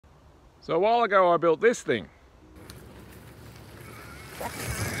So a while ago I built this thing.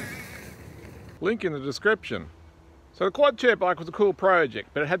 Link in the description. So the quad chair bike was a cool project,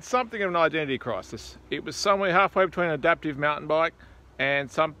 but it had something of an identity crisis. It was somewhere halfway between an adaptive mountain bike and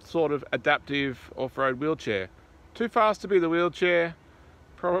some sort of adaptive off-road wheelchair. Too fast to be the wheelchair,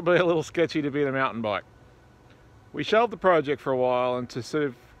 probably a little sketchy to be the mountain bike. We shelved the project for a while and to sort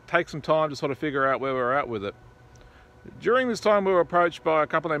of take some time to sort of figure out where we were at with it. During this time we were approached by a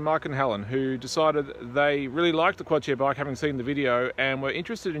couple named Mike and Helen who decided they really liked the quad chair bike, having seen the video, and were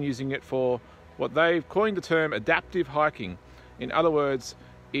interested in using it for what they've coined the term adaptive hiking. In other words,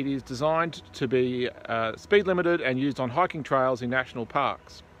 it is designed to be speed limited and used on hiking trails in national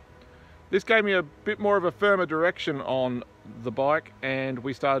parks. This gave me a bit more of a firmer direction on the bike, and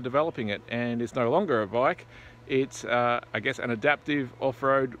we started developing it. And it's no longer a bike, it's I guess an adaptive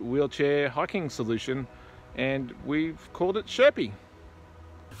off-road wheelchair hiking solution, and we've called it Sherpie.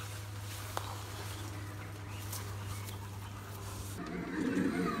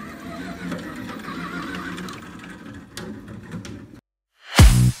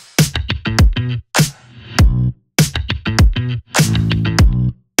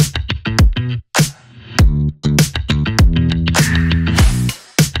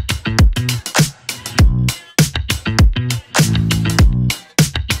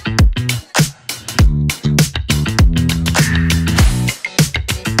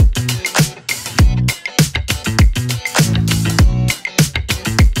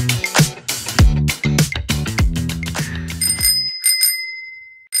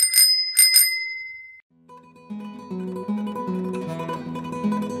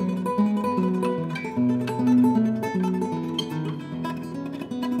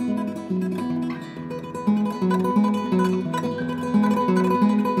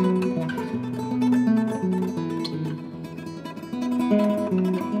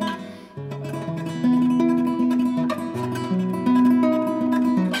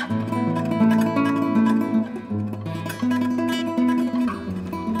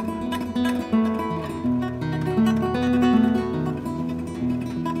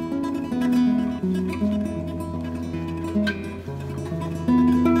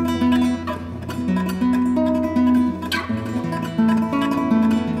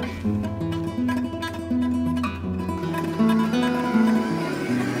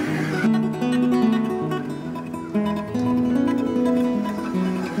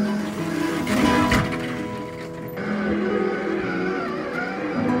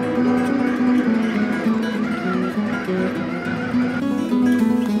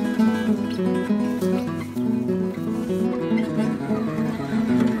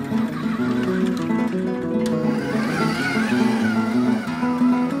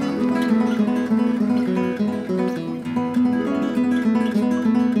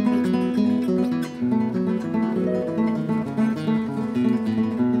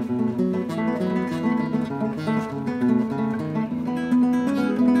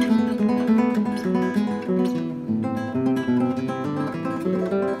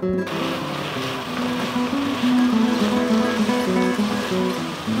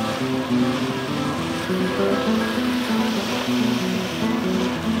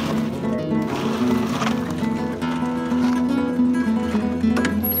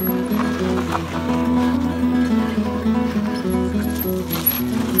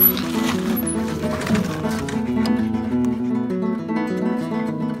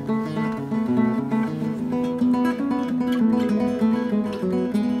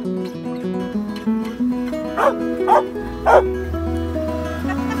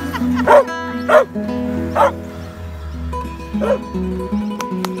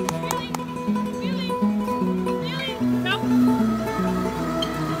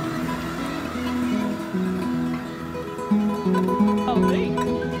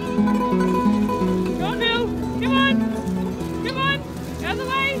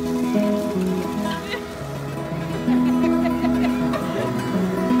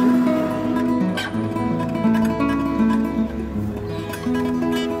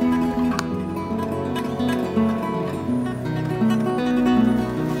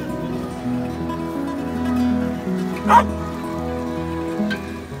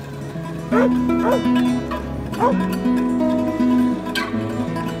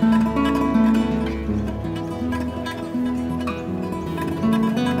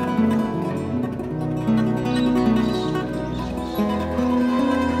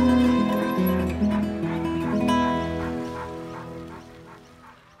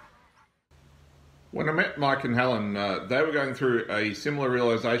 When I met Mike and Helen, they were going through a similar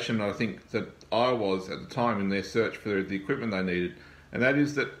realisation, I think, that I was at the time in their search for the equipment they needed, and that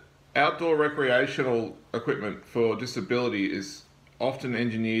is that Outdoor recreational equipment for disability is often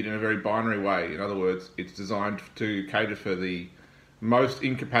engineered in a very binary way. In other words, it's designed to cater for the most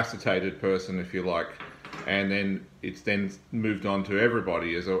incapacitated person, if you like, and then it's then moved on to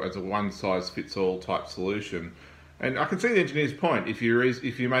everybody as a one-size-fits-all type solution. And I can see the engineer's point. If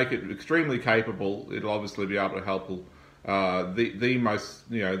you make it extremely capable, it'll obviously be able to help the most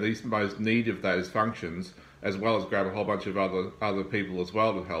these most need of those functions, as well as grab a whole bunch of other people as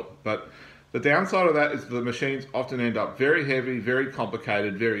well to help. But the downside of that is the machines often end up very heavy, very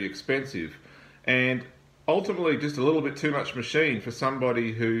complicated, very expensive, and ultimately just a little bit too much machine for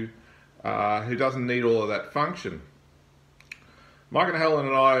somebody who doesn't need all of that function. Mike and Helen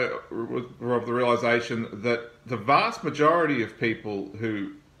and I were of the realization that the vast majority of people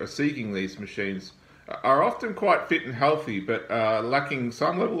who are seeking these machines are often quite fit and healthy, but lacking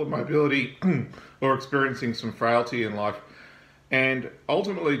some level of mobility or experiencing some frailty in life, and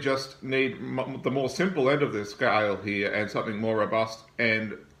ultimately just need the more simple end of the scale here and something more robust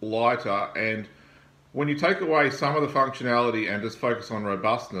and lighter. And when you take away some of the functionality and just focus on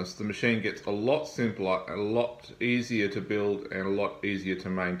robustness, the machine gets a lot simpler, a lot easier to build, and a lot easier to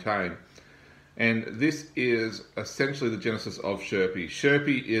maintain. And this is essentially the genesis of Sherpie.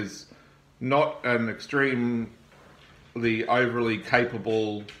 Sherpie is not an extremely overly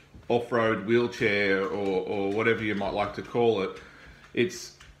capable off-road wheelchair or whatever you might like to call it.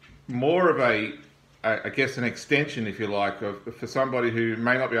 It's more of I guess an extension, if you like, for somebody who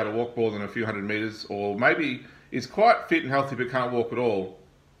may not be able to walk more than a few hundred meters, or maybe is quite fit and healthy but can't walk at all,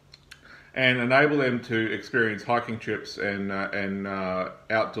 and enable them to experience hiking trips and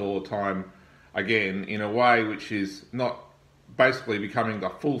outdoor time again in a way which is not basically becoming the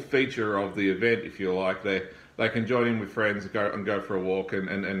full feature of the event, if you like. They can join in with friends and go for a walk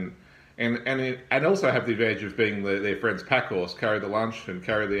and also have the advantage of being their friend's pack horse, carry the lunch and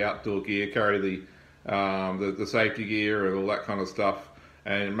carry the outdoor gear, carry the safety gear and all that kind of stuff,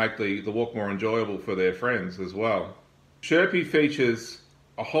 and make the walk more enjoyable for their friends as well. Sherpie features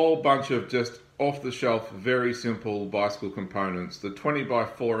a whole bunch of just off-the-shelf, very simple bicycle components. The 20 by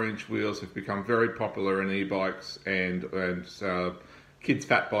 4 inch wheels have become very popular in e-bikes and kids'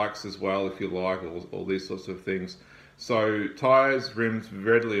 fat bikes as well, if you like, all these sorts of things. So tyres, rims,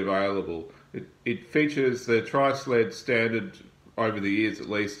 readily available. It features the tri-sled standard, over the years at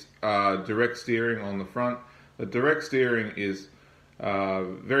least, direct steering on the front. The direct steering is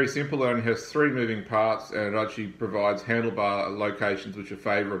very simple. It only has 3 moving parts, and it actually provides handlebar locations which are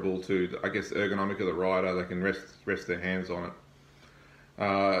favourable to, I guess, the ergonomic of the rider. They can rest their hands on it.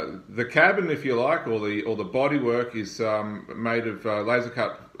 The cabin, if you like, or the bodywork is made of laser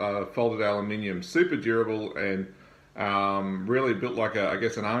cut folded aluminium, super durable and really built like I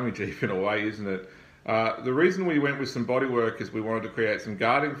guess an army jeep in a way, isn't it? The reason we went with some bodywork is we wanted to create some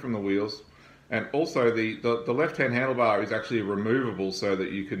guarding from the wheels, and also the left-hand handlebar is actually removable so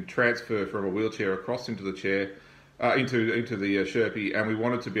that you can transfer from a wheelchair across into the chair, into the Sherpie, and we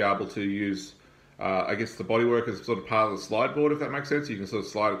wanted to be able to use I guess the bodywork as sort of part of the slide board, if that makes sense. You can sort of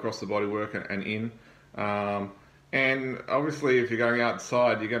slide across the bodywork and in. And obviously, if you're going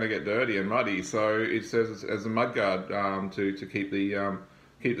outside, you're going to get dirty and muddy. So it serves as a mud guard to keep the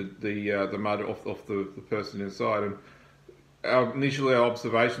mud off the person inside. And initially, our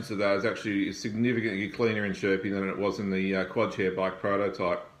observations of that is actually significantly cleaner in Sherpie than it was in the quad chair bike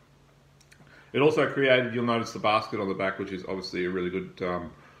prototype. It also created, you'll notice, the basket on the back, which is obviously a really good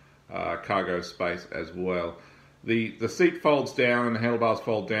cargo space as well. The seat folds down and the handlebars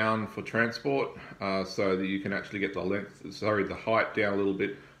fold down for transport, so that you can actually get the height down a little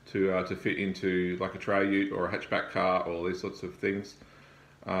bit to fit into like a tray ute or a hatchback car or these sorts of things.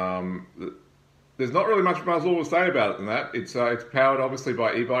 There's not really much more to say about it than that. It's powered obviously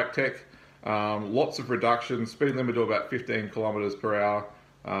by e-bike tech, lots of reduction, speed limit to about 15 kilometers per hour,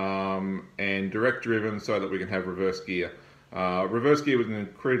 and direct driven so that we can have reverse gear. Reverse gear was an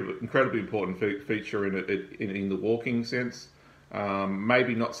incredibly important feature in the walking sense.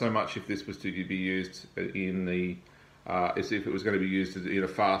 Maybe not so much if this was to be used as if it was going to be used in a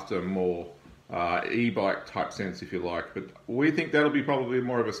faster, more e-bike type sense, if you like. But we think that'll be probably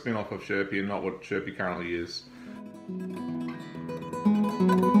more of a spin-off of Sherpie and not what Sherpie currently is.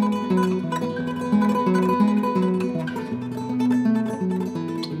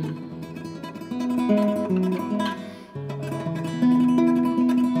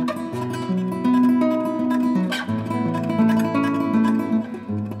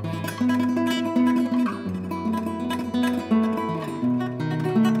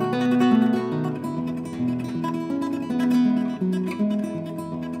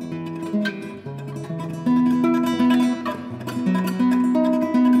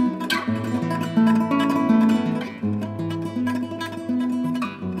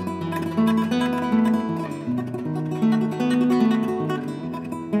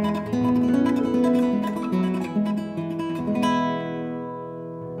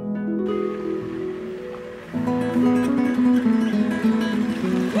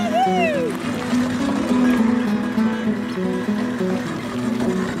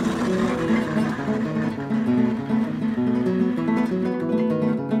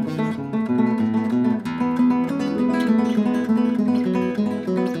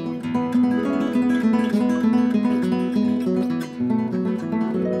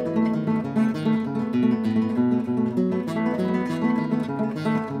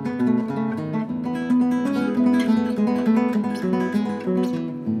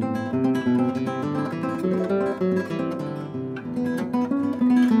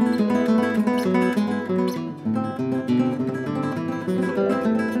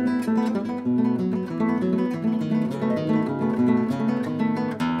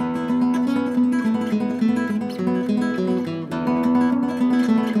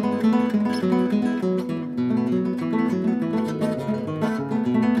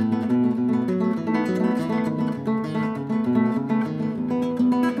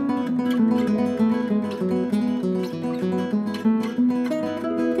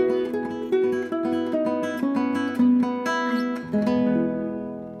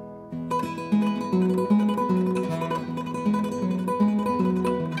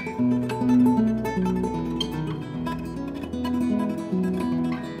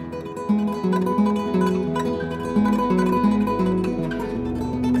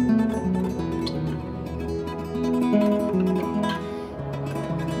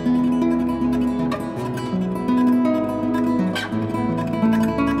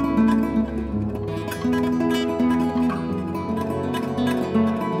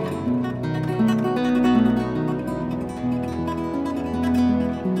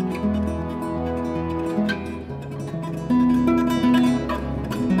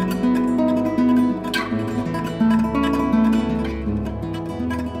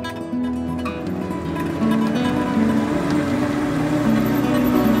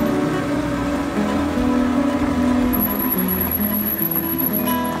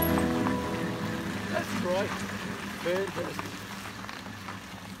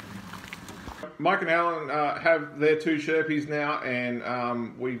 Mike and Alan have their 2 Sherpies now,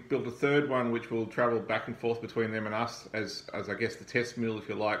 and we've built a third one which will travel back and forth between them and us as I guess the test mill, if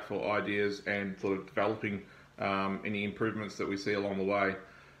you like, for ideas and sort of developing any improvements that we see along the way.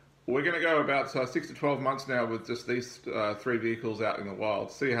 We're going to go about 6 to 12 months now with just these 3 vehicles out in the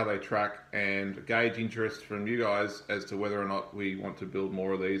wild, see how they track and gauge interest from you guys as to whether or not we want to build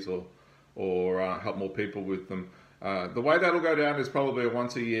more of these or help more people with them. The way that'll go down is probably a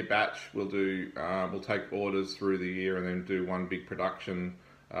once a year batch. We'll take orders through the year and then do one big production,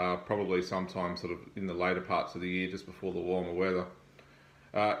 probably sometime sort of in the later parts of the year, just before the warmer weather.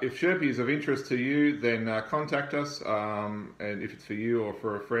 If Sherpie is of interest to you, then contact us, and if it's for you or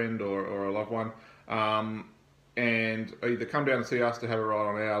for a friend or a loved one, and either come down and see us to have a ride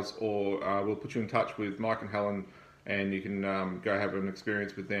on ours, or we'll put you in touch with Mike and Helen, and you can go have an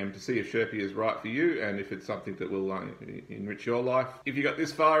experience with them to see if Sherpie is right for you and if it's something that will enrich your life. If you got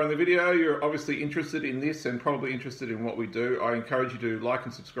this far in the video, you're obviously interested in this and probably interested in what we do. I encourage you to like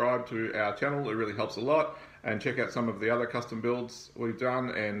and subscribe to our channel. It really helps a lot. And check out some of the other custom builds we've done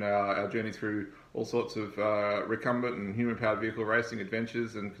and our journey through all sorts of recumbent and human-powered vehicle racing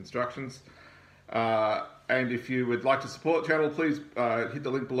adventures and constructions. And if you would like to support the channel, please hit the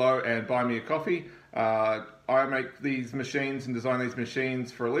link below and buy me a coffee. I make these machines and design these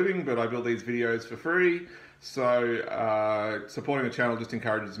machines for a living, but I build these videos for free. So supporting the channel just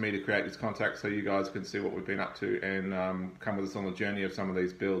encourages me to create this content so you guys can see what we've been up to and come with us on the journey of some of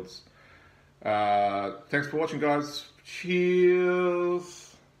these builds. Thanks for watching, guys. Cheers.